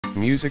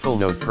Musical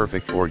Note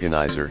Perfect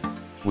Organizer,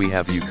 we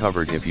have you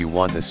covered if you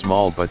want a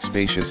small but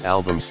spacious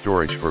album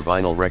storage for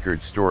vinyl record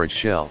storage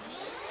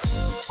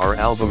shelf. Our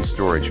album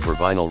storage for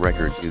vinyl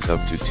records is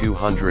up to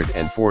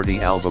 240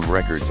 album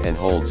records and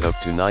holds up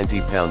to 90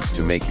 pounds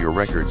to make your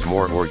records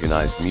more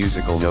organized.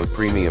 Musical Note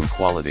Premium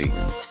Quality,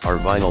 our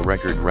vinyl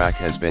record rack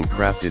has been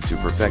crafted to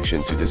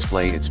perfection to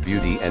display its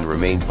beauty and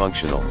remain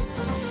functional.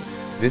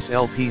 This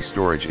LP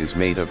storage is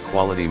made of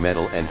quality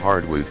metal and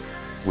hardwood,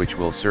 which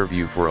will serve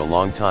you for a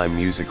long time.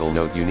 Musical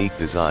Note Unique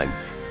Design,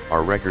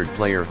 our record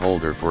player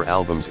holder for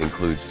albums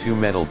includes two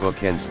metal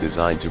bookends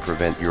designed to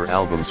prevent your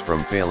albums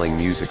from failing.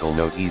 Musical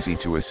Note Easy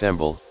to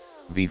Assemble,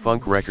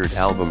 V-Funk record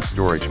album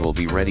storage will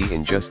be ready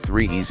in just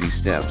 3 easy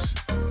steps.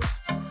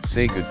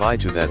 Say goodbye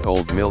to that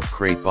old milk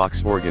crate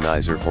box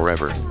organizer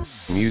forever.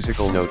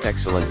 Musical Note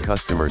Excellent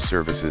Customer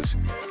Services,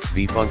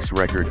 V-Funk's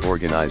record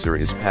organizer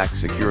is packed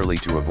securely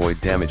to avoid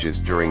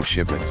damages during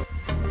shipment.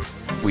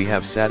 We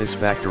have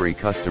satisfactory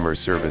customer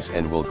service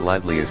and will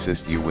gladly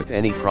assist you with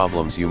any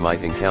problems you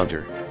might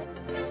encounter.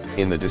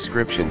 In the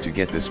description to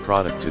get this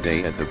product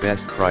today at the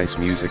best price.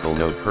 Musical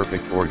Note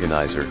Perfect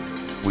Organizer,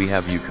 we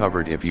have you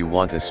covered if you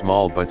want a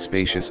small but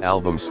spacious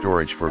album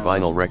storage for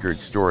vinyl record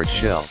storage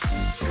shelf.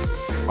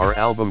 Our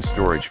album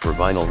storage for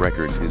vinyl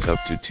records is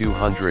up to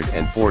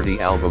 240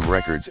 album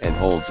records and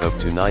holds up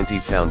to 90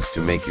 pounds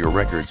to make your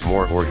records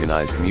more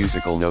organized.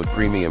 Musical Note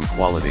Premium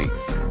Quality,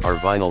 our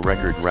vinyl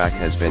record rack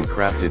has been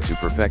crafted to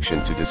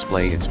perfection to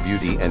display its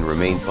beauty and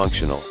remain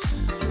functional.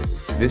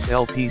 This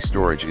LP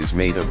storage is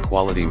made of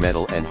quality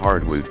metal and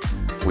hardwood,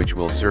 which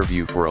will serve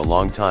you for a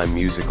long time.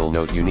 Musical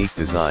Note Unique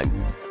Design,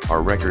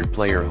 our record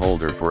player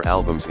holder for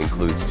albums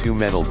includes two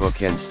metal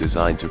bookends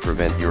designed to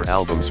prevent your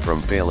albums from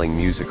failing.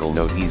 Musical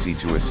Note Easy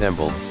to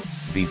Assemble,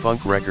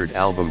 V-Funk record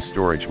album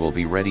storage will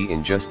be ready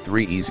in just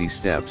 3 easy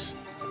steps.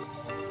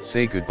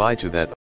 Say goodbye to that